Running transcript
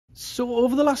So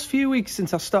over the last few weeks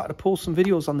since I started to post some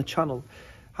videos on the channel,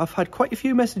 I've had quite a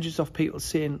few messages of people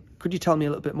saying, could you tell me a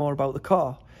little bit more about the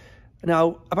car?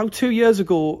 Now, about 2 years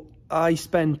ago, I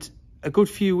spent a good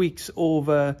few weeks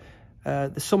over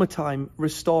the summertime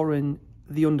restoring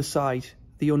the underside,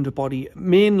 the underbody,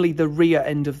 mainly the rear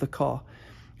end of the car.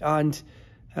 And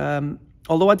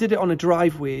although I did it on a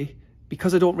driveway,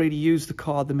 because I don't really use the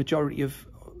car, the majority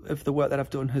of the work that I've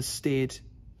done has stayed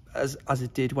as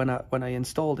it did when I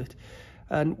installed it.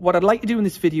 And what I'd like to do in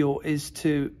this video is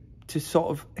to sort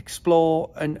of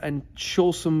explore and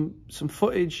show some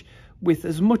footage with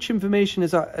as much information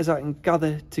as I can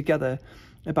gather together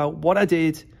about what I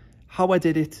did, how I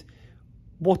did it,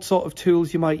 what sort of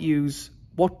tools you might use,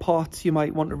 what parts you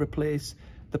might want to replace,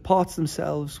 the parts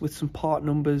themselves with some part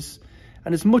numbers,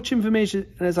 and as much information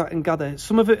as I can gather.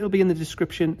 Some of it will be in the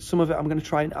description, some of it I'm going to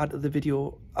try and add to the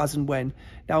video as and when.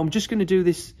 Now I'm just going to do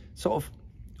this sort of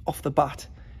off the bat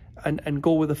and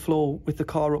go with the flow with the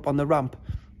car up on the ramp.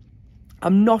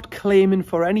 I'm not claiming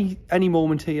for any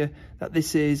moment here that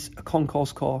this is a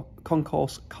concourse car.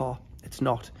 It's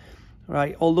not,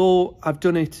 right? Although I've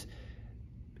done it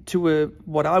to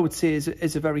what I would say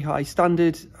is a very high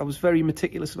standard. I was very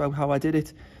meticulous about how I did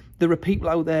it. There are people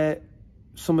out there,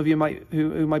 some of you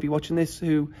who might be watching this,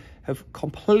 who have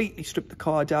completely stripped the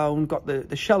car down, got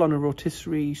the shell on a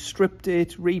rotisserie, stripped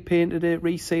it, repainted it,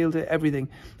 resealed it, everything.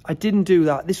 I didn't do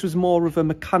that. This was more of a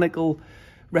mechanical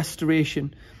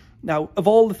restoration. Now, of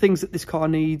all the things that this car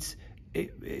needs,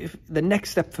 the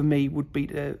next step for me would be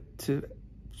to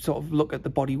sort of look at the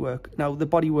bodywork. Now, the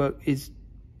bodywork is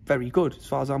very good as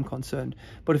far as I'm concerned,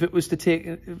 but if I was to take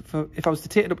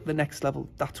it up to the next level,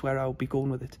 that's where I would be going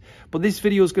with it. But this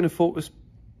video is going to focus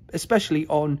especially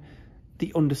on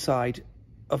the underside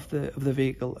of the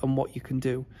vehicle and what you can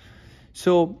do.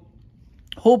 So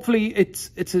hopefully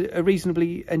it's a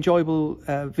reasonably enjoyable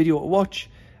video to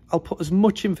watch. I'll put as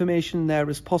much information there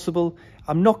as possible.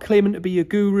 I'm not claiming to be a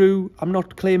guru. I'm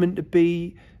not claiming to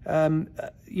be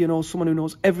you know, someone who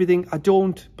knows everything. I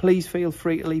don't. Please feel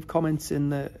free to leave comments in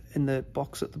the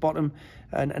box at the bottom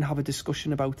and have a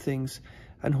discussion about things.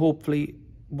 And hopefully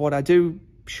what I do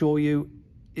show you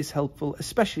is helpful,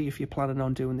 especially if you're planning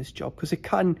on doing this job, because it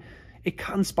can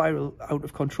spiral out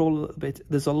of control a little bit.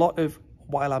 There's a lot of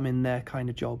while I'm in there kind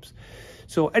of jobs.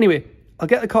 So anyway, I'll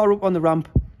get the car up on the ramp,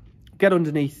 get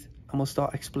underneath, and we'll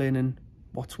start explaining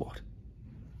what's what.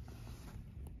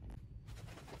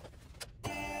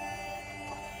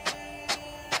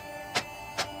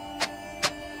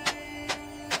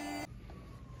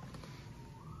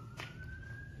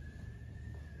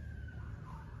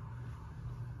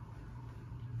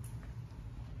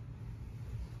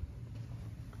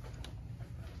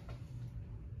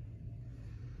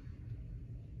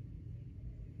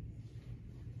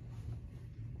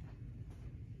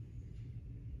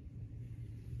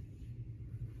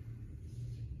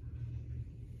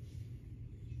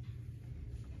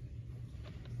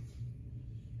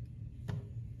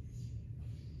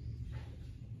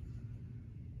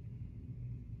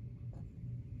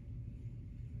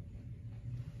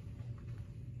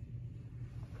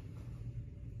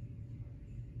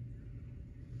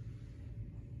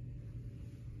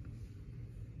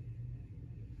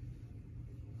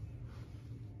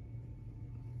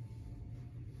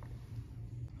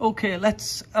 Okay,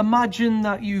 let's imagine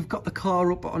that you've got the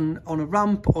car up on a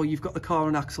ramp, or you've got the car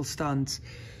on axle stands.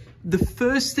 The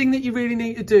first thing that you really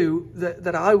need to do,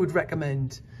 that I would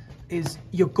recommend, is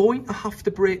you're going to have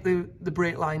to break the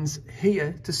brake lines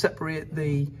here to separate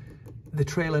the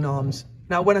trailing arms.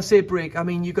 Now, when I say break, I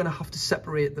mean you're going to have to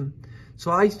separate them. So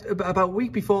about a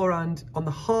week beforehand, on the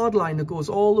hard line that goes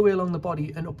all the way along the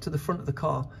body and up to the front of the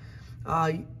car,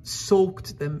 I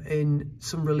soaked them in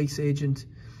some release agent.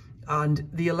 And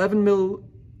the 11mm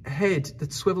head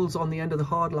that swivels on the end of the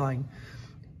hard line,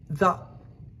 that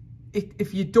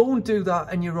if you don't do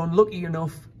that and you're unlucky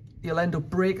enough, you'll end up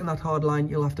breaking that hard line.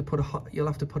 You'll have to put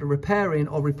a repair in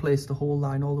or replace the whole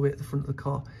line all the way at the front of the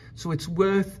car. So it's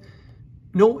worth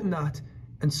noting that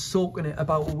and soaking it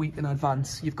about a week in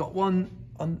advance. You've got one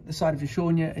on the side of your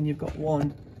showing you, and you've got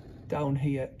one down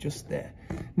here just there.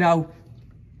 Now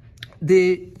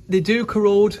they do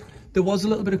corrode. There was a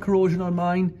little bit of corrosion on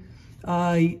mine.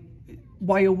 I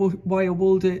wire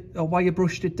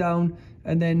brushed it down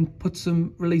and then put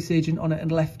some release agent on it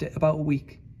and left it about a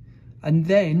week. And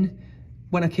then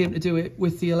when I came to do it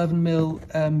with the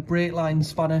 11mm brake line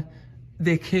spanner,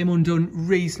 they came undone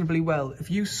reasonably well. If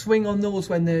you swing on those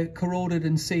when they're corroded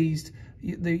and seized,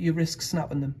 you risk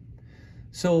snapping them.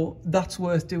 So that's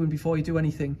worth doing before you do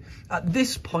anything. At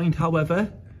this point,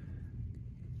 however,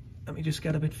 let me just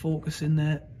get a bit focus in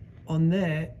there. On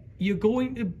there,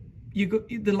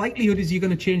 the likelihood is you're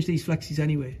going to change these flexes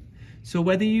anyway. So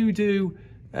whether you do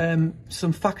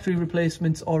some factory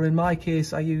replacements, or in my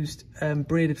case I used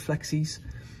braided flexes,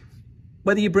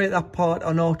 whether you break that part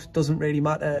or not doesn't really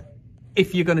matter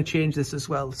if you're going to change this as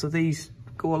well. So these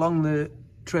go along the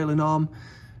trailing arm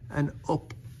and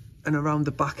up and around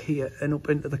the back here and up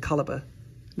into the caliper.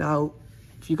 Now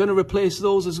if you're going to replace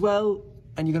those as well,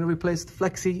 and you're going to replace the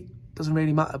flexi, doesn't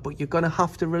really matter, but you're going to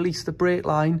have to release the brake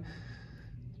line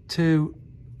to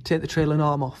take the trailing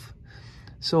arm off.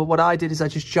 So what I did is I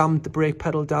just jammed the brake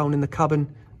pedal down in the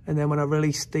cabin, and then when I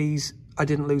released these, I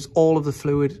didn't lose all of the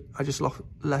fluid, I just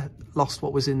lost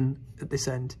what was in at this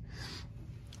end.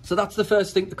 So that's the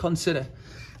first thing to consider.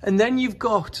 And then you've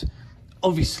got,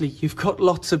 obviously, you've got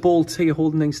lots of bolts here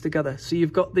holding things together. So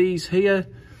you've got these here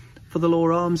for the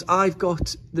lower arms. I've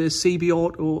got the CB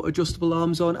Auto adjustable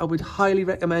arms on. I would highly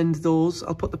recommend those.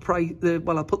 I'll put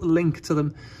I'll put the link to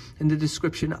them in the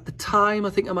description. At the time, I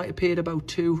think I might have paid about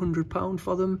 £200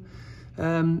 for them.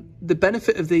 The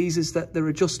benefit of these is that they're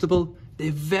adjustable.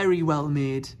 They're very well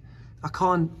made. I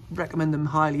can't recommend them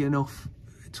highly enough.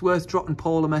 It's worth dropping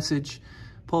Paul a message,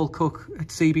 Paul Cook at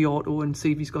CB Auto, and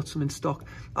see if he's got some in stock.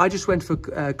 I just went for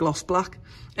gloss black.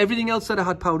 Everything else that I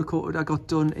had powder coated I got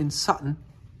done in satin,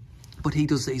 but he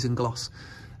does these in gloss.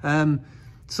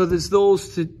 So there's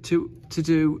those to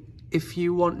do if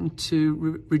you want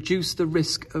to reduce the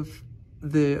risk of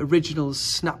the originals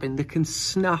snapping. They can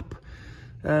snap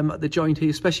at the joint here,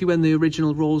 especially when the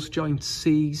original rose joint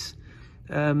sees.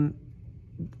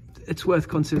 It's worth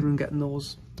considering getting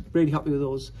those. Really happy with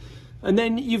those. And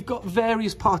then you've got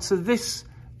various parts of this.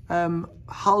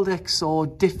 Haldex or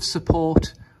diff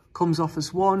support comes off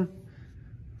as one,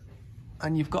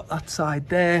 and you've got that side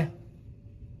there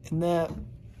and there.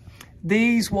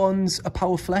 These ones are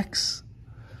Power Flex.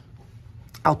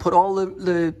 I'll put all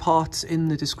the parts in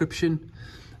the description.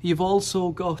 You've also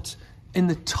got in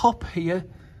the top here,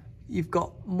 you've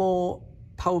got more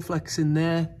Power Flex in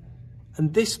there,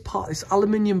 and this part, this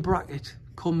aluminium bracket,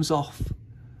 comes off,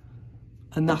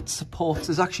 and that supports,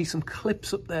 there's actually some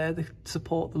clips up there that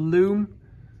support the loom,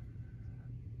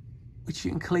 which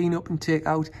you can clean up and take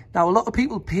out. Now a lot of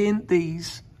people paint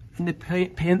these, and they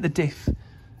paint the diff.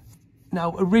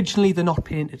 Now originally they're not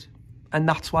painted, and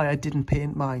that's why I didn't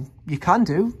paint mine. You can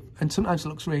do, and sometimes it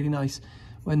looks really nice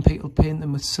when people paint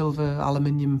them with silver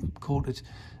aluminium coated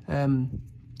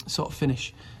sort of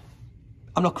finish.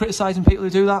 I'm not criticising people who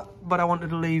do that, but I wanted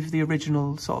to leave the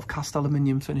original sort of cast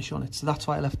aluminium finish on it, so that's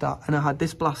why I left that. And I had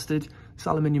this blasted, this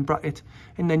aluminium bracket,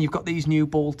 and then you've got these new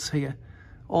bolts here.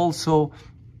 Also,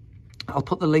 I'll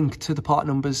put the link to the part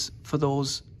numbers for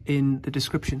those in the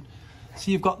description.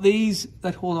 So you've got these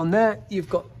that hold on there. You've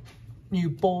got new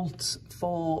bolts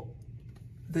for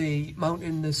the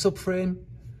mounting the subframe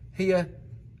here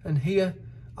and here.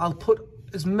 I'll put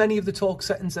as many of the torque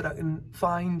settings that I can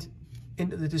find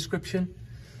into the description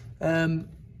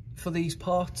for these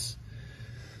parts.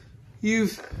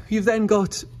 You've then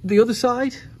got the other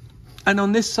side, and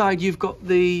on this side you've got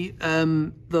the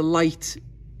light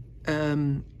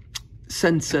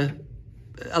sensor,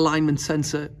 alignment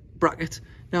sensor bracket.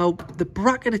 Now the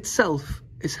bracket itself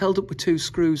is held up with 2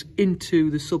 screws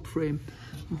into the subframe.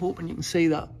 I'm hoping you can see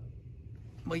that.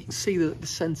 Well, you can see the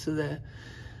sensor there.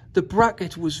 The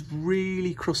bracket was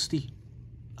really crusty.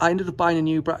 I ended up buying a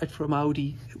new bracket from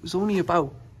Audi. It was only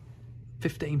about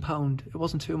 £15. It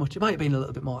wasn't too much. It might have been a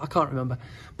little bit more. I can't remember.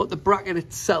 But the bracket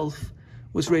itself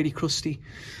was really crusty.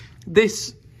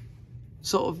 This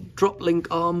sort of drop link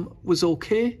arm was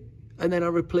okay. And then I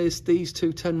replaced these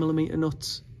 2 10mm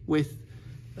nuts with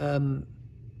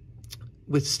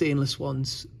stainless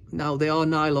ones. Now they are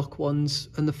nylock ones,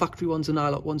 and the factory ones are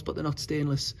nylock ones, but they're not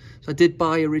stainless. So I did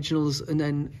buy originals, and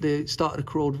then they started to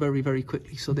corrode very, very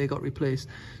quickly, so they got replaced.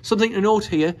 Something to note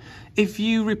here, if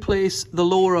you replace the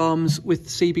lower arms with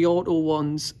CB Auto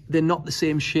ones, they're not the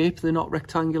same shape. They're not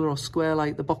rectangular or square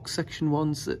like the box section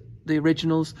ones, the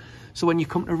originals. So when you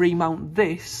come to remount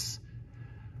this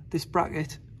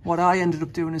bracket, what I ended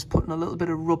up doing is putting a little bit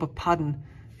of rubber padding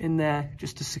in there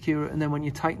just to secure it, and then when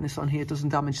you tighten this on here, it doesn't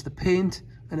damage the paint,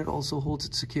 and it also holds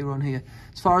it secure on here.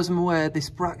 As far as I'm aware,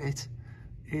 this bracket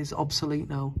is obsolete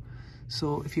now,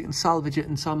 so if you can salvage it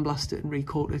and sandblast it and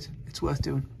recoat it, it's worth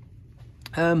doing.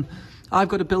 I've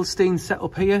got a Bilstein set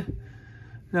up here.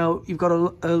 Now you've got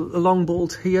a long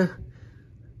bolt here.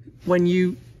 When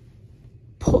you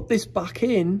put this back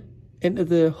into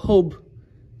the hub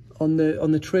on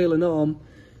the trailing arm,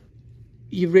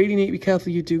 you really need to be careful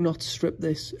you do not strip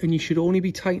this, and you should only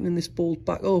be tightening this bolt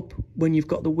back up when you've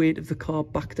got the weight of the car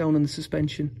back down on the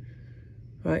suspension.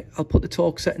 Right, I'll put the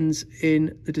torque settings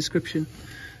in the description.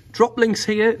 Drop links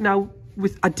here. Now,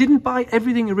 I didn't buy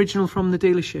everything original from the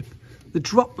dealership. The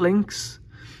drop links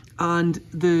and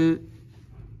the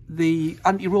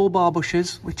anti-roll bar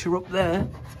bushes, which are up there.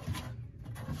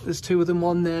 There's two of them,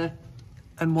 one there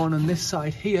and one on this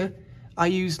side here. I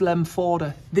used Lem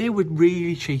Forder. They were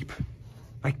really cheap,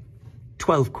 like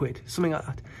 12 quid, something like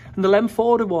that. And the Lem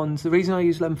Forder ones, the reason I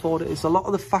use Lem Forder is a lot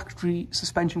of the factory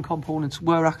suspension components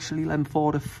were actually Lem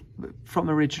Forder from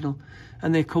original,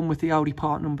 and they come with the Audi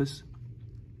part numbers.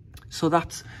 So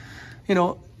that's, you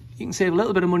know, you can save a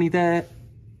little bit of money there.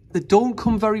 They don't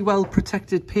come very well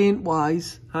protected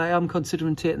paint-wise. I am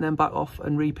considering taking them back off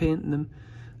and repainting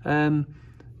them.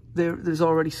 There's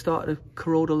already started to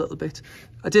corrode a little bit.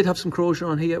 I did have some corrosion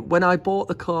on here. When I bought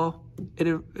the car,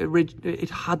 it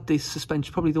had this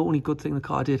suspension. Probably the only good thing the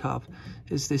car did have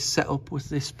is this setup with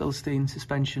this Bilstein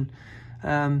suspension.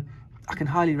 I can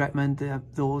highly recommend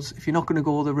those. If you're not going to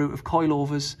go the route of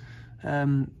coilovers,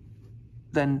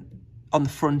 then on the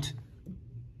front,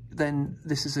 then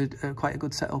this is quite a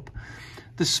good setup.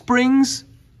 The springs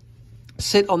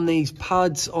sit on these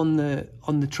pads on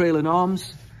the trailing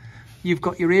arms. You've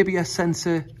got your ABS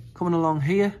sensor coming along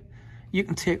here. You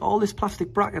can take all this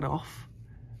plastic bracket off.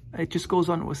 It just goes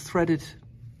onto a threaded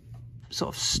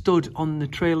sort of stud on the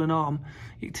trailing arm.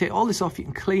 You can take all this off, you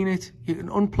can clean it, you can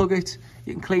unplug it,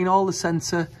 you can clean all the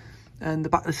sensor and the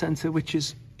back of the sensor, which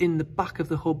is in the back of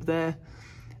the hub there,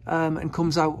 and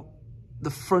comes out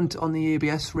the front on the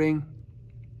ABS ring.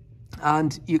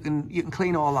 And you can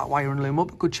clean all that wire and loom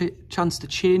up. A good chance to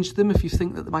change them if you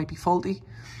think that they might be faulty.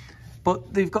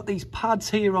 But they've got these pads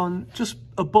here on just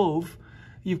above.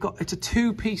 It's a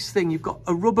two-piece thing. You've got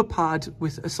a rubber pad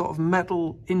with a sort of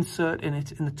metal insert in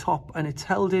it in the top, and it's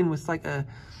held in with like a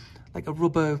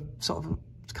rubber sort of,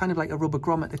 it's kind of like a rubber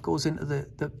grommet that goes into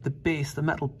the base, the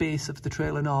metal base of the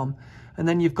trailing arm. And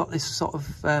then you've got this sort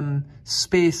of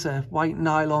spacer, white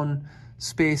nylon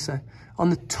spacer.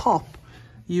 On the top,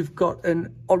 you've got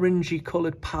an orangey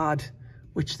coloured pad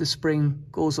which the spring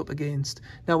goes up against.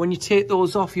 Now, when you take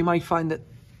those off, you might find that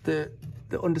the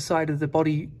underside of the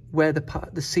body where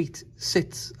the seat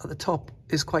sits at the top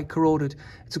is quite corroded.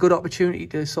 It's a good opportunity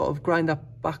to sort of grind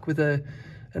that back with an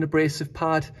abrasive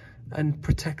pad and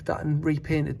protect that and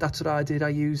repaint it. That's what I did. I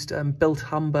used Built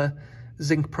Amber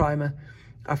zinc primer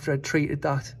after I'd treated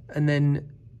that, and then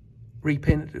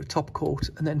repainted it a top coat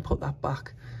and then put that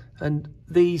back. And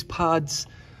these pads,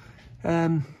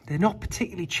 they're not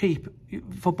particularly cheap.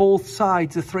 For both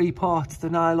sides, the three parts, the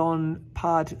nylon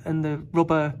pad and the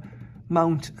rubber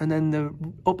mount, and then the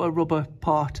upper rubber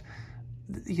part,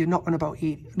 you're knocking on about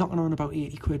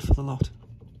 80 quid for the lot.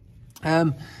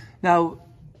 Now,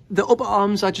 the upper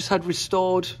arms I just had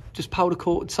restored, just powder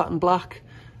coated satin black,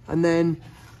 and then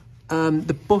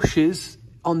the bushes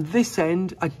on this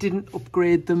end, I didn't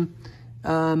upgrade them.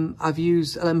 I've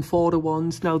used Lem Forder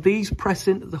ones. Now, these press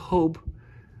into the hub.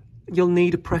 You'll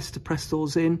need a press to press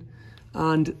those in,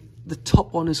 and the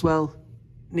top one as well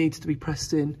needs to be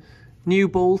pressed in. New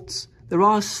bolts. There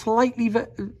are slightly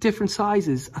different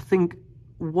sizes. I think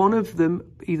one of them,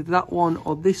 either that one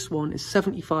or this one, is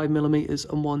 75mm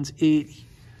and one's 80.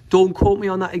 Don't quote me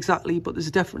on that exactly, but there's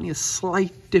definitely a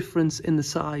slight difference in the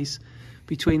size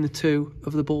between the two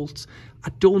of the bolts. I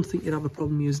don't think you'd have a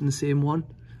problem using the same one.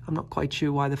 I'm not quite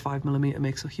sure why the 5mm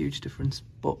makes a huge difference,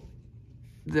 but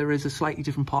there is a slightly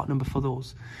different part number for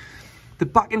those. The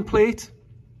backing plate,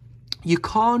 you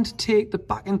can't take the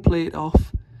backing plate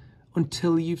off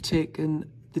until you've taken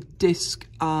the disc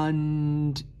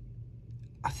and,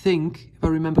 I think, if I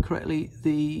remember correctly,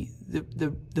 the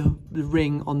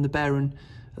ring on the bearing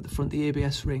at the front, the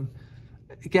ABS ring.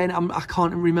 Again, I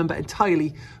can't remember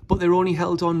entirely, but they're only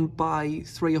held on by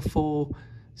 3 or 4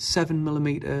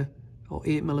 7mm or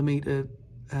 8mm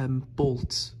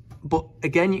bolts. But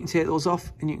again, you can take those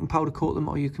off and you can powder coat them,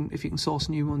 or you can, if you can source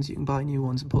new ones, you can buy new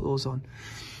ones and put those on.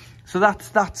 So that's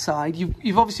that side.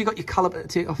 You've obviously got your caliper to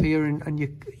take off here,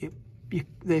 and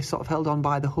they're sort of held on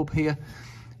by the hub here.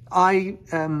 I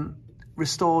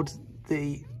restored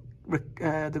the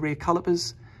rear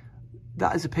calipers.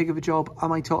 That is a pig of a job. I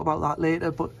might talk about that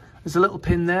later, but there's a little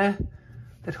pin there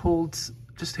that holds,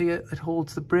 just here, that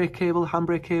holds the brake cable,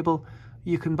 handbrake cable.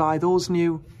 You can buy those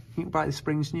new. You can buy the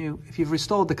springs new. If you've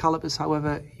restored the calipers,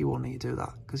 however, you won't need to do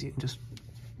that because you can just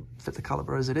fit the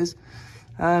caliper as it is.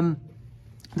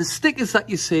 The stickers that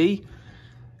you see,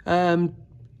 a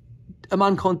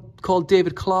man called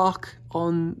David Clark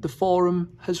on the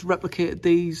forum has replicated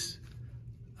these,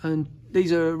 and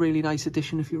these are a really nice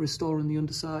addition if you're restoring the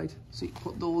underside. So you can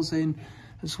put those in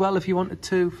as well if you wanted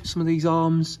to, for some of these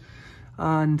arms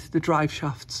and the drive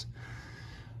shafts.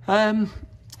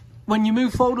 When you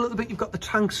move forward a little bit, you've got the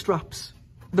tank straps.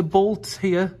 the bolts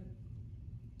here,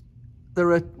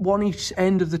 there are one each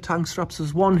end of the tank straps.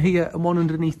 There's one here and one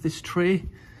underneath this tray.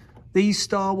 These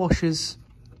star washers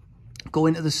go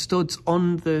into the studs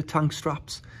on the tank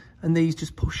straps, and these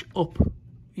just push up.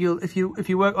 If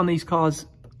you work on these cars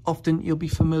often, you'll be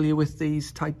familiar with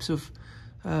these types of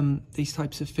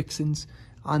fixings,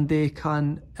 and they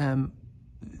can,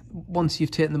 once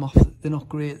you've taken them off, they're not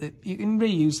great. You can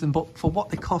reuse them, but for what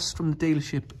they cost from the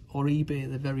dealership or eBay,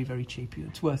 they're very, very cheap.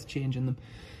 It's worth changing them.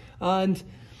 And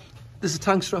there's a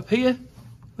tank strap here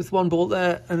with one bolt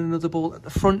there and another bolt at the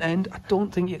front end. I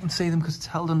don't think you can see them because it's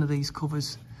held under these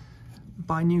covers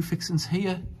by new fixings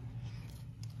here.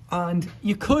 And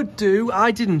you could do, I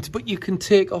didn't, but you can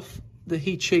take off the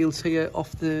heat shields here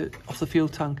off the fuel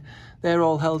tank. They're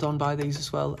all held on by these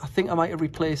as well. I think I might have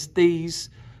replaced these,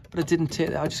 but I didn't take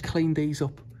that. I just cleaned these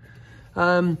up.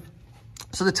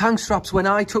 So the tank straps, when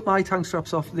I took my tank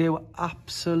straps off, they were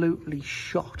absolutely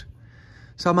shot.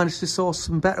 So I managed to source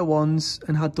some better ones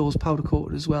and had those powder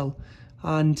coated as well.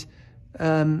 And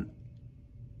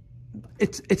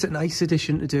it's a nice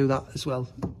addition to do that as well,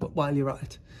 but while you're at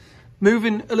it.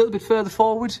 Moving a little bit further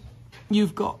forward,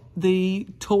 you've got the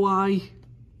toe eye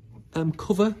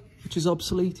cover, which is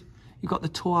obsolete. You've got the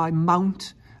toe eye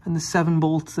mount and the 7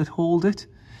 bolts that hold it.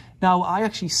 Now, I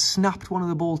actually snapped one of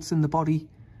the bolts in the body,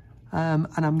 and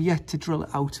I'm yet to drill it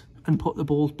out and put the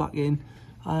bolt back in.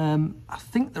 I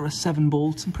think there are 7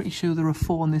 bolts. I'm pretty sure there are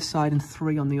 4 on this side and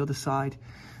 3 on the other side.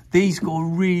 These go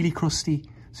really crusty.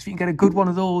 So if you can get a good one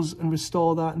of those and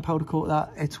restore that and powder coat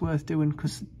that, it's worth doing,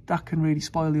 because that can really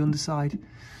spoil the underside.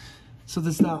 So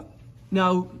there's that.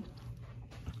 Now,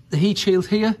 the heat shield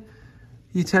here,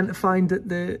 you tend to find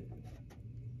that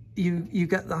you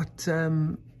get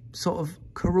that sort of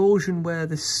corrosion where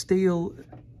the steel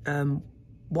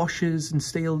washers and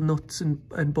steel nuts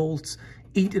and bolts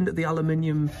eat into the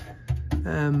aluminium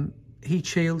heat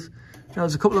shield. Now,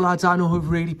 there's a couple of lads I know who've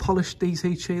really polished these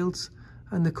heat shields,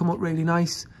 and they come up really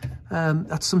nice.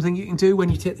 That's something you can do when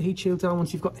you take the heat shield down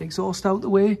once you've got the exhaust out the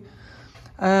way.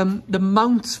 The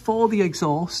mounts for the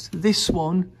exhaust, this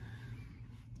one,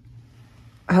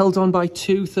 held on by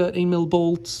 2 13mm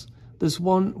bolts. There's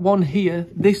one here.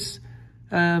 This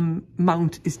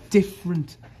mount is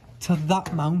different to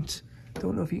that mount.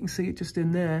 Don't know if you can see it just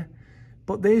in there.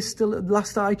 But they still,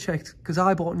 last I checked, because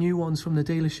I bought new ones from the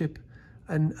dealership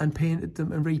and painted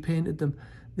them and repainted them,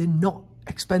 they're not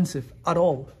expensive at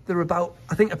all. They're about,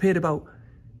 I think I paid about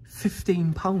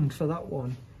 £15 for that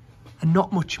one, and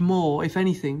not much more, if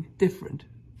anything, different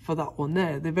for that one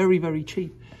there. They're very, very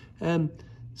cheap.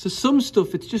 So some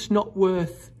stuff, it's just not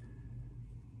worth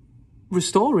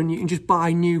restoring. You can just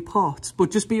buy new parts,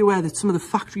 but just be aware that some of the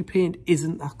factory paint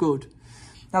isn't that good.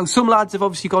 Now, some lads have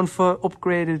obviously gone for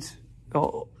upgraded,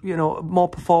 or, you know, more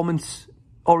performance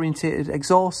orientated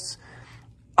exhausts.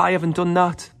 I haven't done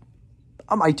that.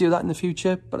 I might do that in the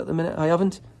future, but at the minute I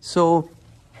haven't. So,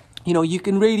 you know, you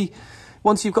can really,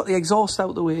 once you've got the exhaust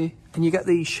out the way and you get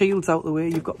the shields out the way,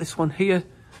 you've got this one here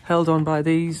held on by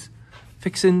these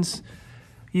fixings.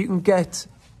 You can get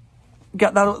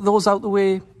those out the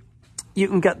way. You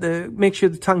can get make sure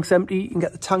the tank's empty. You can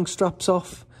get the tank straps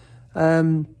off.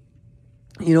 You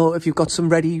know, if you've got some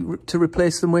ready to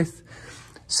replace them with.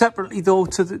 Separately though,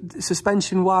 to the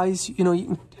suspension wise, you know,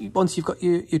 you can, once you've got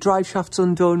your drive shafts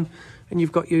undone and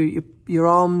you've got your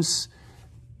arms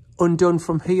undone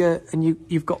from here, and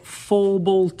you've got 4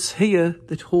 bolts here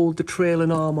that hold the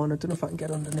trailing arm on. I don't know if I can get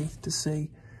underneath to see.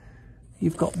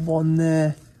 You've got one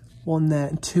there,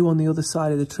 and 2 on the other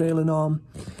side of the trailing arm.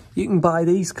 You can buy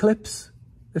these clips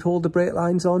that hold the brake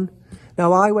lines on.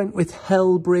 Now, I went with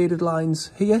Hell braided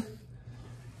lines here,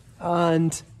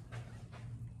 and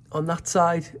on that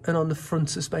side, and on the front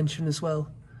suspension as well.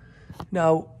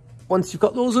 Now, once you've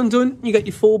got those undone, you get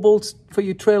your 4 bolts for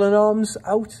your trailing arms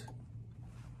out.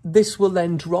 This will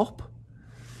then drop.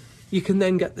 You can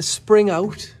then get the spring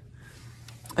out,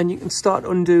 and you can start to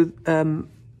undo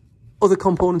other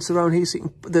components around here. So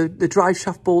you can, the drive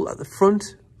shaft bolt at the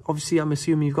front, obviously I'm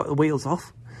assuming you've got the wheels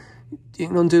off. You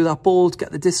can undo that bolt,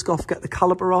 get the disc off, get the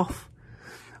caliper off,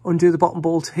 undo the bottom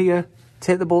bolt here,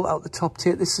 take the bolt out the top,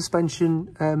 take this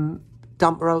suspension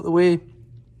damper out the way.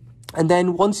 And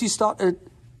then once you start to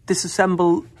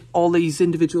disassemble all these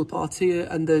individual parts here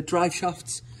and the drive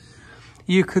shafts,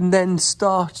 you can then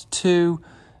start to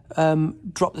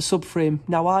drop the subframe.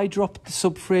 Now, I dropped the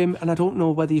subframe, and I don't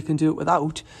know whether you can do it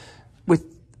without, with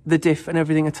the diff and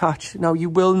everything attached. Now, you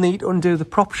will need to undo the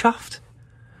prop shaft.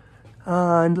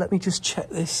 And let me just check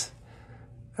this.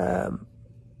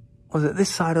 Was it this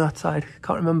side or that side? I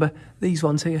can't remember. These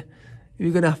ones here.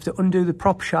 You're going to have to undo the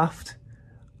prop shaft,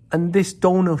 and this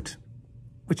donut,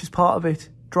 which is part of it,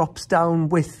 drops down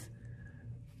with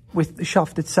the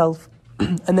shaft itself.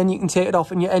 And then you can take it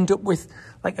off and you end up with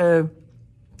like a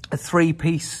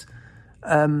three-piece,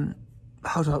 like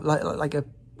a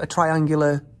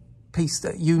triangular piece,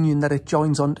 that union that it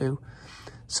joins onto.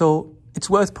 So it's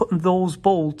worth putting those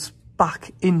bolts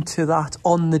back into that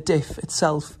on the diff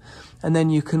itself, and then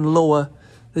you can lower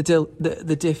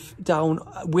the diff down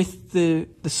with the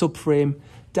subframe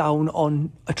down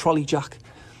on a trolley jack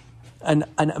and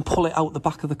pull it out the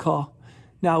back of the car.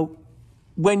 Now,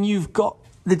 when you've got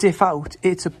the diff out,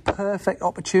 it's a perfect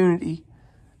opportunity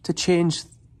to change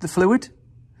the fluid,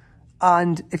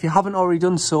 and if you haven't already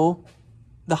done so,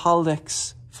 the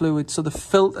Haldex fluid, so the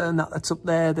filter and that's up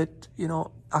there that, you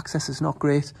know, access is not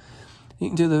great. You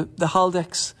can do the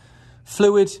Haldex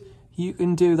fluid, you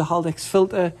can do the Haldex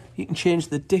filter, you can change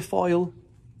the diff oil,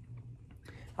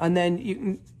 and then you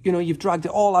can, you know, you've dragged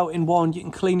it all out in one, you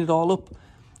can clean it all up,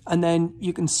 and then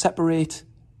you can separate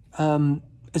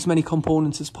as many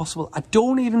components as possible. I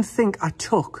don't even think I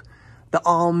took the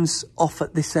arms off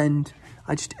at this end.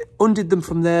 I just undid them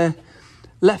from there,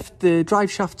 left the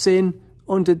drive shafts in,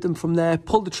 undid them from there,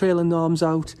 pulled the trailing arms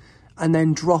out, and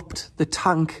then dropped the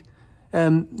tank,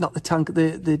 not the tank,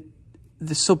 the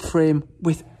subframe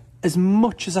with as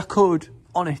much as I could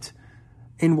on it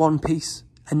in one piece.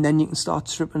 And then you can start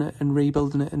stripping it and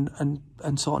rebuilding it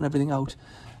and sorting everything out.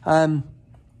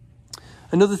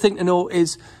 Another thing to note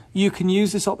is you can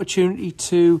use this opportunity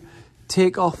to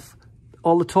take off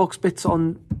all the Torx bits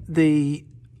on the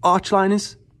arch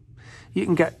liners. You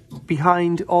can get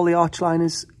behind all the arch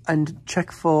liners and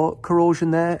check for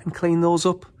corrosion there and clean those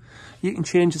up. You can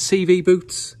change the CV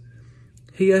boots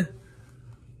here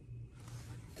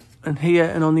and here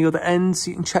and on the other ends.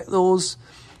 You can check those,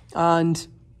 and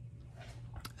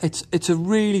it's a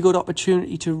really good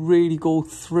opportunity to really go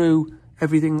through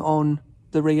everything on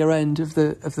the rear end of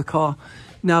the car.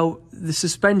 Now, the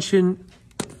suspension,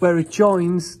 where it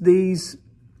joins these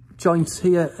joints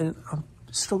here, and I'm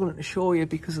struggling to show you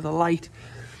because of the light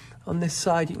on this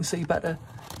side, you can see better,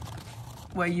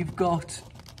 where you've got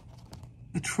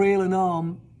the trailing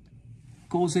arm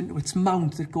goes into its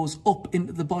mount that goes up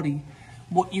into the body.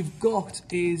 What you've got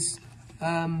is,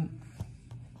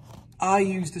 I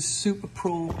used a Super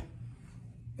Pro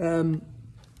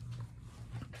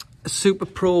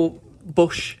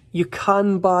bush. You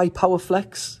can buy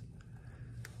Powerflex,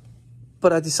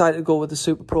 but I decided to go with the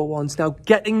Super Pro ones. Now,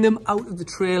 getting them out of the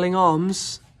trailing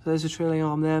arms, there's a trailing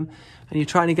arm there, and you're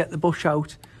trying to get the bush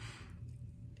out,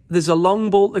 there's a long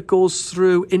bolt that goes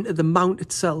through into the mount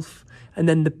itself, and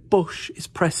then the bush is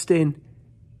pressed in.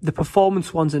 The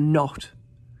performance ones are not.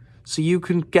 So you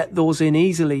can get those in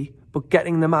easily, but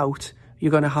getting them out,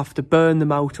 you're going to have to burn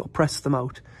them out or press them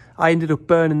out. I ended up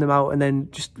burning them out and then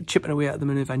just chipping away at them,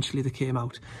 and eventually they came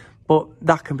out. But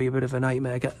that can be a bit of a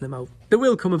nightmare getting them out. They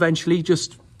will come eventually,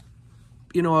 just,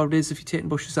 you know how it is, if you're taking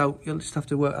bushes out, you'll just have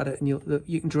to work at it, and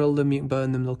you can drill them, you can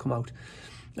burn them, they'll come out.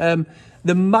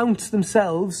 The mounts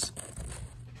themselves,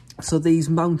 so these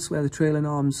mounts where the trailing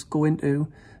arms go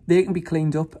into, they can be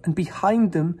cleaned up, and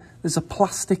behind them there's a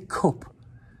plastic cup.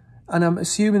 And I'm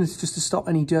assuming it's just to stop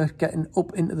any dirt getting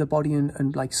up into the body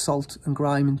and like salt and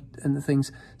grime and the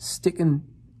things sticking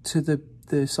to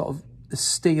the sort of the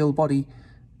steel body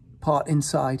part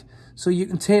inside. So you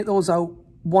can take those out.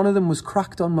 One of them was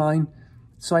cracked on mine,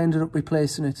 so I ended up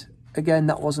replacing it. Again,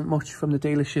 that wasn't much from the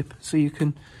dealership, so you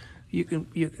can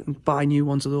buy new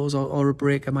ones of those, or a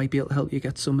breaker might be able to help you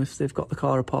get some if they've got the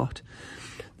car apart.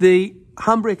 The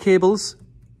handbrake cables,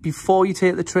 before you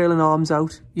take the trailing arms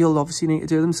out, you'll obviously need to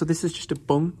do them. So this is just a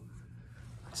bung.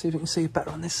 Let's see if we can see it better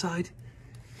on this side.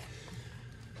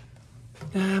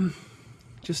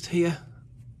 Just here,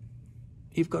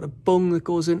 you've got a bung that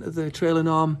goes into the trailing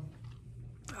arm,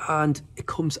 and it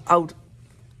comes out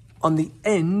on the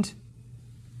end,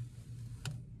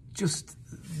 just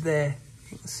there.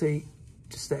 You can see,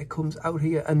 just there, it comes out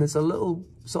here, and there's a little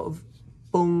sort of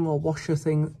bung or washer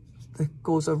thing that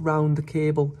goes around the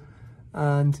cable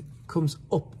and comes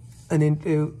up and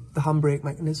into the handbrake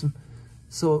mechanism.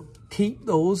 So keep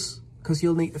those, because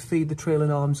you'll need to feed the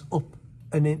trailing arms up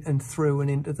and in and through and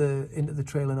into the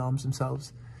trailing arms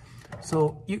themselves.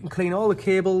 So you can clean all the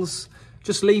cables.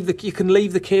 Just you can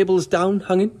leave the cables down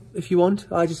hanging if you want.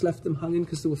 I just left them hanging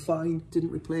because they were fine.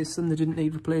 Didn't replace them. They didn't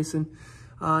need replacing.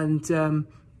 And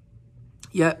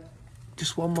yeah,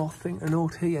 just one more thing to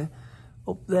note here.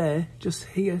 Up there, just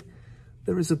here,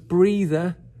 there is a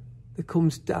breather that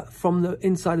comes down from the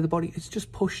inside of the body. It's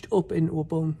just pushed up into a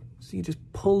bung. So you just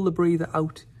pull the breather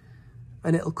out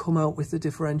and it'll come out with the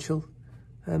differential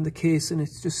and the case, and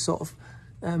it's just sort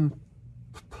of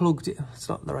plugged in. It's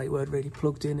not the right word really,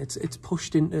 plugged in. It's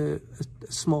pushed into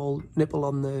a small nipple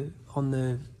on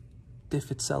the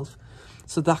diff itself,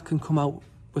 so that can come out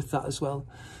with that as well.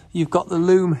 You've got the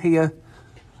loom here,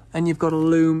 and you've got a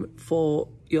loom for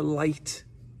your light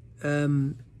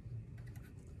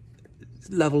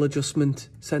level adjustment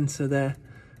sensor there.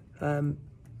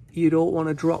 You don't want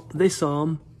to drop this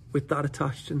arm with that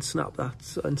attached and snap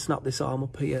this arm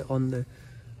up here on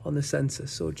the sensor.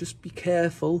 So just be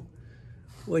careful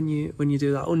when you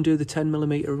do that. Undo the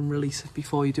 10mm and release it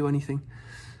before you do anything.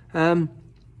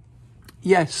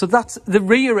 Yeah, so that's the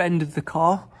rear end of the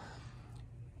car.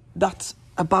 That's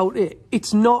about it.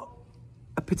 It's not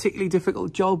a particularly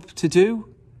difficult job to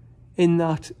do, in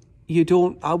that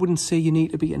I wouldn't say you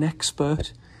need to be an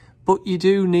expert, but you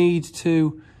do need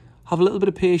to have a little bit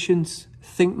of patience,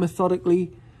 think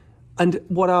methodically, and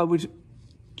what I would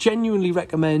genuinely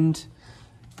recommend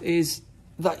is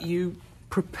that you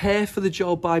prepare for the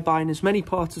job by buying as many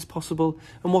parts as possible.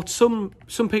 And what some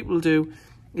people do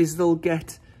is they'll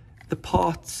get the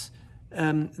parts,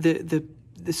 the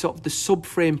sort of the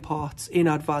subframe parts in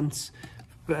advance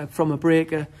from a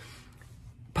breaker,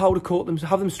 powder coat them,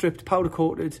 have them stripped, powder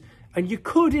coated, and you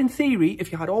could, in theory,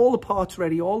 if you had all the parts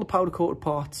ready, all the powder coated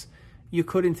parts, you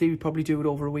could, in theory, probably do it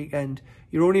over a weekend.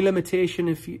 Your only limitation,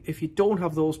 if you don't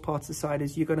have those parts aside,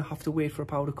 is you're going to have to wait for a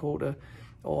powder coater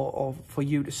or for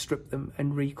you to strip them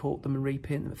and recoat them and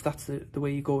repaint them, if that's the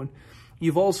way you're going.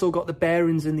 You've also got the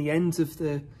bearings in the ends of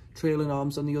the trailing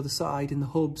arms on the other side, in the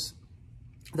hubs,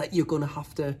 that you're going to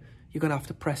have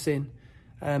to press in.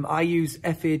 I use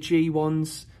FAG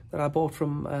ones that I bought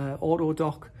from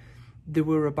Autodoc. They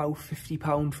were about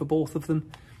 £50 for both of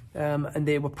them, and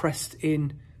they were pressed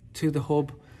in to the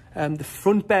hub. The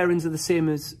front bearings are the same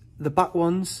as the back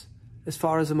ones, as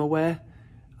far as I'm aware,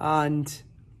 and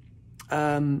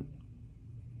the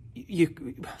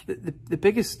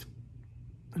biggest,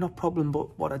 not problem,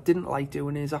 but what I didn't like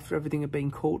doing is, after everything had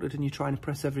been coated and you're trying to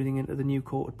press everything into the new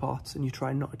coated parts, and you're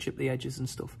trying not to chip the edges and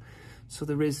stuff. So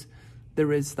there is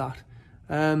that.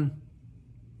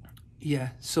 Yeah,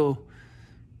 so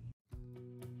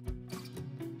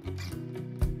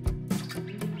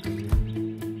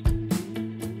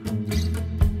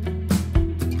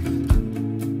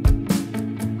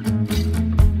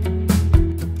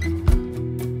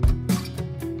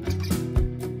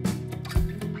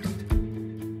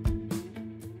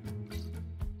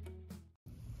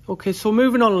okay, so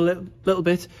moving on a little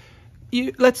bit,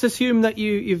 let's assume that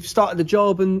you've started the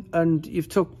job and you've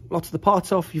took lots of the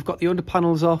parts off, you've got the under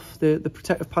panels off, the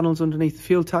protective panels underneath the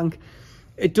fuel tank.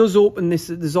 It does open this,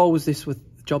 there's always this with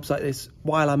jobs like this,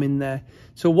 while I'm in there.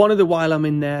 So one of the while I'm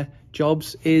in there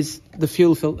jobs is the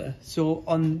fuel filter. So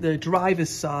on the driver's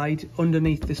side,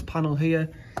 underneath this panel here,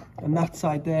 on that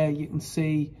side there, you can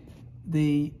see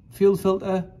the fuel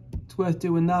filter. It's worth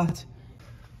doing that.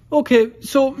 Okay,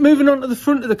 so moving on to the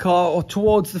front of the car, or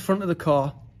towards the front of the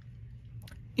car,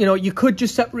 you know, you could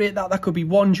just separate that. That could be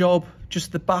one job,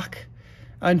 just the back.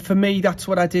 And for me, that's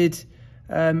what I did.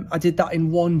 I did that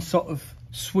in one sort of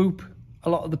swoop, a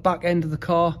lot of the back end of the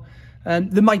car.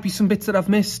 There might be some bits that I've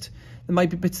missed. There might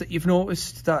be bits that you've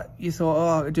noticed that you thought,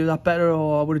 oh, I could do that better,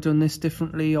 or I would have done this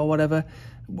differently, or whatever.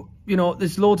 You know,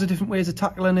 there's loads of different ways of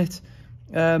tackling it.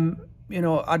 You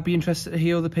know, I'd be interested to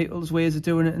hear other people's ways of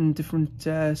doing it and different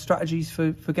strategies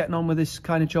for getting on with this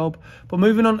kind of job. But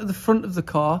moving on to the front of the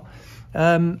car,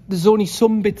 there's only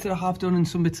some bits that I have done and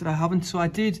some bits that I haven't. So I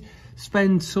did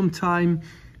spend some time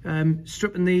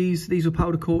stripping these. These were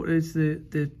powder coated,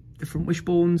 the front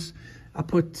wishbones. I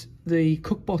put the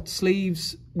Cookbot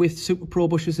sleeves with Super Pro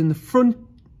bushes in the front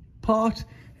part,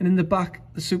 and in the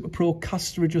back, the Super Pro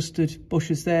caster adjusted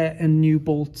bushes there, and new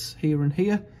bolts here and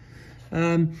here.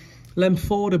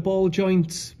 Lemforder ball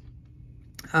joints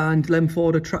and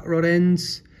Lemforder track rod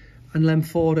ends and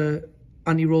Lemforder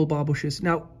anti-roll bar bushes.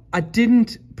 Now, I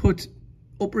didn't put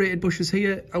uprated bushes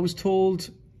here. I was told,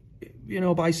 you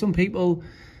know, by some people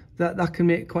that can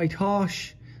make it quite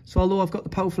harsh. So although I've got the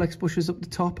Powerflex bushes up the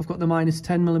top, I've got the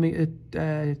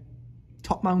 -10mm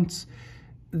top mounts.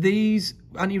 These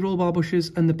anti-roll bar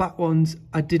bushes and the back ones,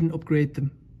 I didn't upgrade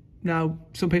them. Now,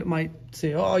 some people might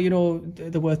say, oh, you know,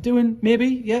 they're worth doing.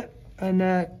 Maybe, yeah.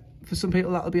 And for some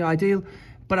people, that'll be ideal.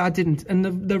 But I didn't. And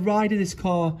the ride of this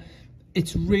car,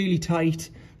 it's really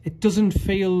tight. It doesn't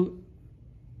feel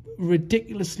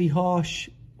ridiculously harsh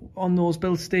on those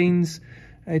Bilsteins.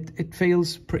 It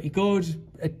feels pretty good.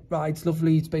 It rides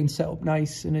lovely. It's been set up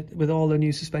nice. And with all the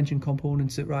new suspension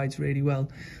components, it rides really well.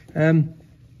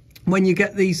 When you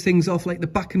get these things off, like the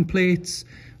backing plates,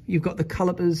 you've got the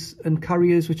calipers and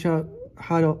carriers, which are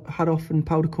had off and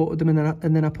powder coated them,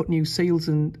 and then I put new seals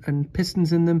and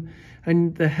pistons in them,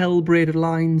 and the Hell braided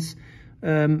lines.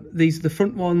 These are the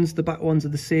front ones, the back ones are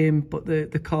the same, but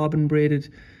the carbon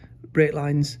braided brake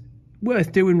lines,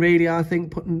 worth doing really, I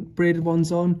think, putting braided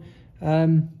ones on,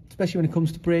 especially when it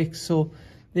comes to brakes. So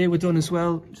they were done as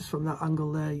well, just from that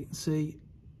angle there, you can see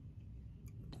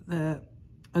there.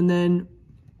 And then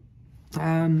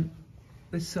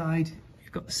this side,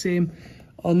 you've got the same.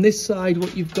 On this side,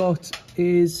 what you've got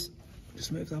is,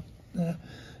 just move that there,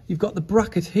 you've got the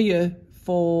bracket here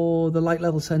for the light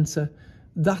level sensor.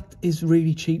 That is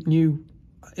really cheap new,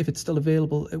 if it's still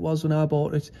available. It was when I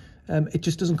bought it. It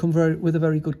just doesn't come with a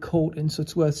very good coating, so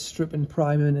it's worth stripping,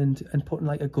 priming and putting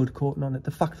like a good coating on it.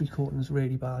 The factory coating is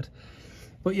really bad.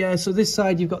 But yeah, so this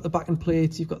side you've got the backing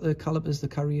plates, you've got the calipers, the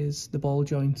carriers, the ball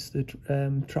joints, the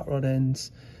track rod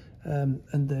ends, and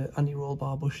the anti-roll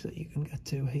bar bush that you can get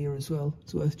to here as well.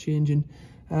 It's worth changing.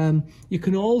 You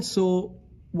can also,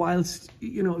 whilst,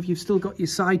 you know, if you've still got your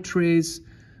side trays,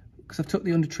 because I've took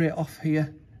the under tray off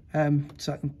here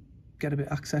so I can get a bit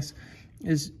of access,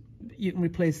 is you can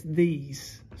replace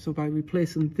these. So by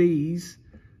replacing these,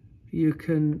 you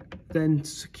can then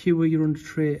secure your under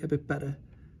tray a bit better.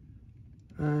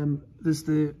 There's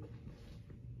the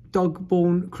dog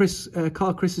bone.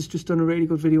 Carl Chris has just done a really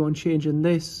good video on changing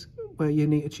this, where you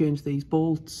need to change these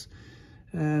bolts.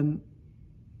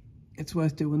 It's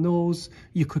worth doing those.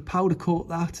 You could powder coat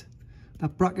that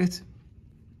bracket,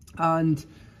 and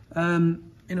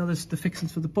you know, there's the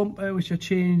fixings for the bumper, which I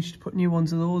changed, put new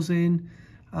ones of those in,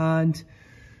 and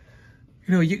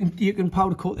you know, you can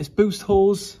powder coat this boost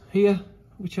hose here,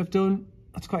 which I've done.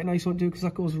 That's quite a nice one to do, because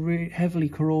that goes really heavily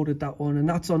corroded, that one, and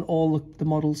that's on all the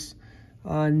models.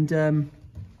 And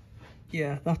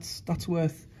yeah, that's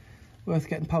worth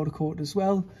getting powder coated as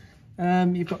well.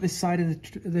 You've got this side of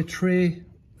the tray,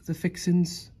 the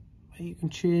fixings where you can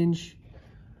change,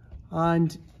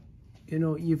 and you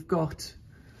know, you've got,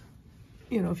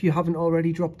 you know, if you haven't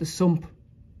already dropped the sump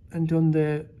and done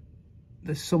the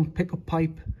sump pickup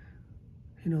pipe,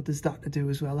 you know, there's that to do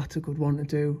as well. That's a good one to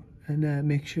do, and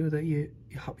make sure that you're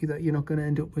happy that you're not going to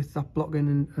end up with that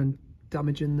blocking and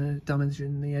damaging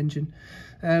the engine.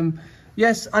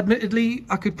 Yes, admittedly,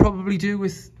 I could probably do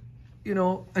with, you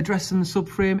know, addressing the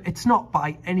subframe. It's not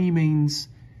by any means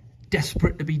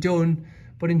desperate to be done,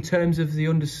 but in terms of the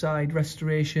underside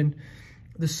restoration,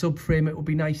 the subframe, it would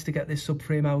be nice to get this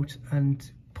subframe out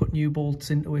and put new bolts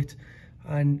into it,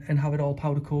 and have it all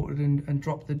powder coated, and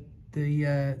drop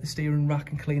the steering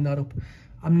rack and clean that up.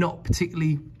 I'm not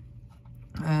particularly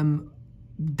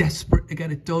desperate to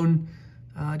get it done.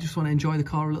 I just want to enjoy the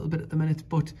car a little bit at the minute,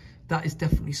 but that is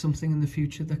definitely something in the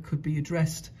future that could be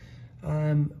addressed,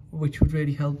 which would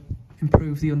really help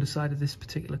improve the underside of this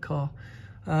particular car.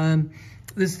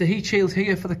 There's the heat shield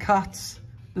here for the cats.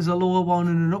 There's a lower one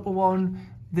and an upper one.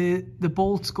 The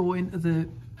bolts go into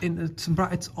some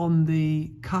brackets on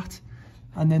the cat,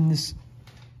 and then there's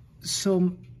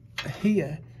some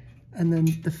here, and then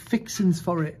the fixings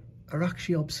for it are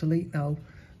actually obsolete now.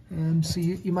 So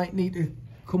you might need to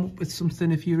come up with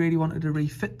something if you really wanted to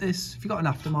refit this. If you've got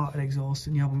an aftermarket exhaust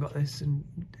and you haven't got this, and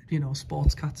you know,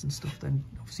 sports cats and stuff, then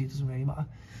obviously it doesn't really matter.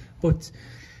 But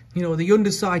you know, the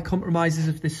underside compromises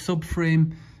of this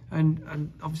subframe,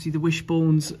 and obviously the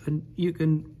wishbones, and you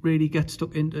can really get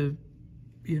stuck into,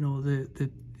 you know, the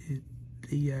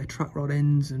track rod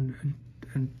ends and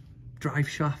drive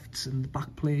shafts and the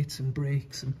back plates and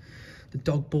brakes and the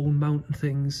dog bone mounting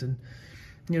things. And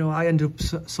you know, I ended up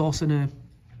sourcing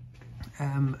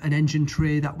an engine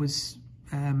tray that was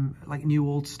like new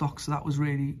old stock, so that was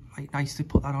really like nice to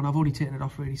put that on. I've only taken it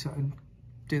off really so I can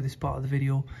do this part of the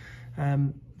video,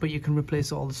 but you can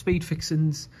replace all the speed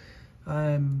fixings,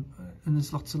 and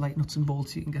there's lots of like nuts and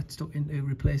bolts you can get stuck into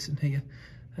replacing here.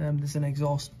 There's an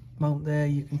exhaust mount there,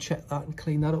 you can check that and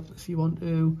clean that up if you want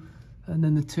to. And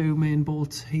then the two main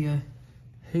bolts here,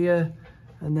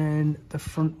 and then the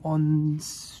front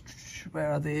ones,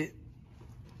 where are they?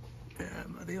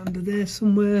 Are they under there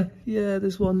somewhere? Yeah,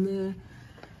 there's one there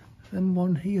and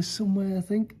one here somewhere, I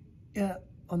think. Yeah,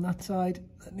 on that side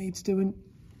that needs doing.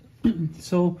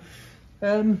 So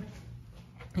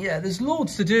yeah, there's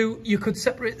loads to do. You could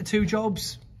separate the two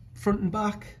jobs, front and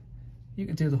back. You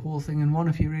could do the whole thing in one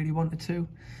if you really wanted to.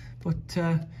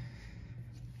 But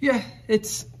yeah,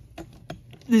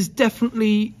 there's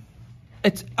definitely,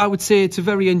 I would say it's a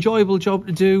very enjoyable job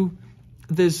to do.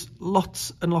 There's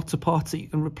lots and lots of parts that you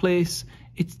can replace.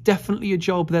 It's definitely a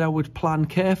job that I would plan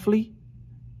carefully.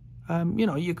 You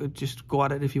know, you could just go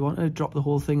at it if you want to, drop the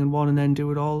whole thing in one and then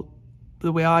do it all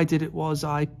the way I did it was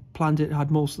I planned it,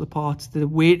 had most of the parts. The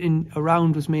waiting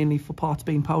around was mainly for parts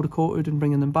being powder coated and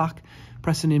bringing them back,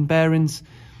 pressing in bearings.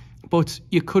 But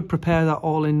you could prepare that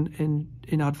all in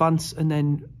advance and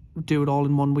then do it all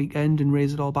in one weekend and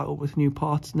raise it all back up with new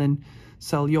parts and then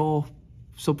sell your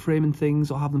subframe and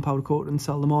things, or have them powder coated and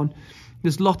sell them on.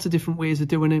 There's lots of different ways of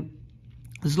doing it.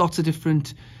 There's lots of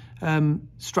different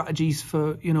strategies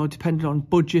for, you know, depending on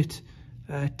budget,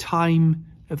 time,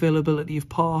 availability of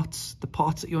parts, the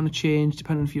parts that you want to change,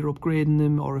 depending if you're upgrading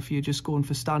them or if you're just going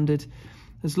for standard.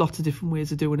 There's lots of different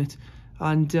ways of doing it.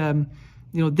 And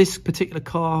you know, this particular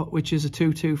car, which is a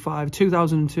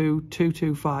 2002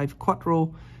 225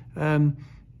 Quattro,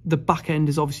 the back end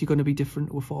is obviously going to be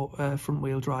different with front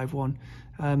wheel drive one.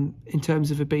 In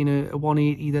terms of it being a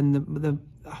 180, then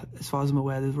as far as I'm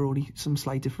aware, there are only some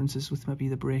slight differences with maybe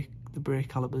the brake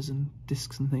calipers and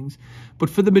discs and things. But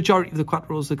for the majority of the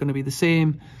Quattros, they're going to be the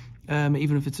same.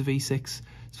 Even if it's a V6,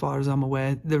 as far as I'm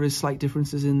aware, there is slight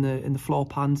differences in the floor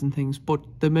pans and things.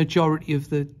 But the majority of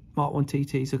the Mark 1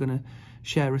 TTs are going to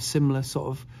share a similar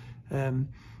sort of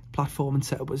platform and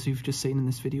setup as you've just seen in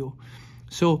this video.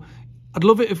 So I'd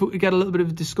love it if we could get a little bit of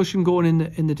a discussion going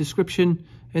in the description,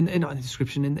 not in the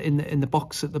description, in the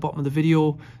box at the bottom of the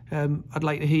video. I'd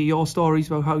like to hear your stories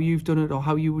about how you've done it, or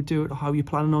how you would do it, or how you're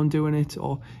planning on doing it,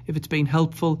 or if it's been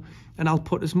helpful. And I'll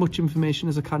put as much information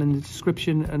as I can in the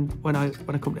description. And when I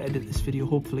come to edit this video,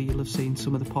 hopefully you'll have seen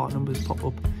some of the part numbers pop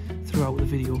up throughout the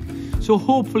video. So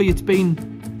hopefully it's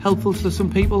been helpful to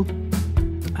some people.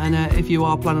 And if you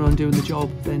are planning on doing the job,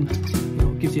 then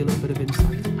it gives you a little bit of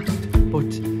insight.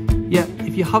 But yeah,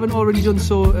 if you haven't already done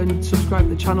so and subscribe to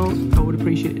the channel, I would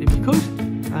appreciate it if you could.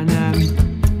 And